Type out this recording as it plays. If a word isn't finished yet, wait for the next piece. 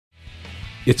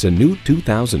It's a new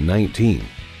 2019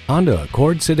 Honda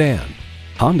Accord sedan.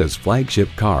 Honda's flagship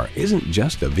car isn't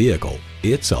just a vehicle,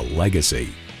 it's a legacy.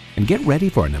 And get ready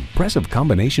for an impressive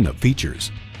combination of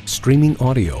features: streaming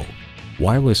audio,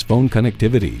 wireless phone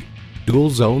connectivity, dual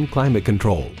zone climate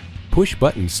control, push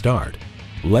button start,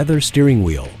 leather steering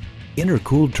wheel,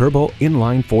 intercooled turbo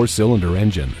inline 4-cylinder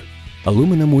engine,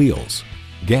 aluminum wheels,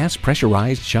 gas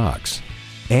pressurized shocks,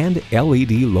 and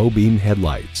LED low beam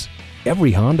headlights.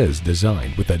 Every Honda is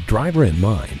designed with the driver in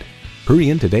mind. Hurry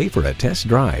in today for a test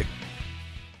drive.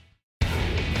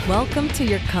 Welcome to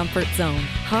your comfort zone.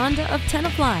 Honda of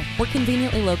Tenafly. We're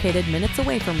conveniently located minutes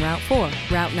away from Route 4,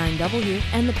 Route 9W,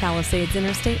 and the Palisades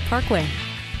Interstate Parkway.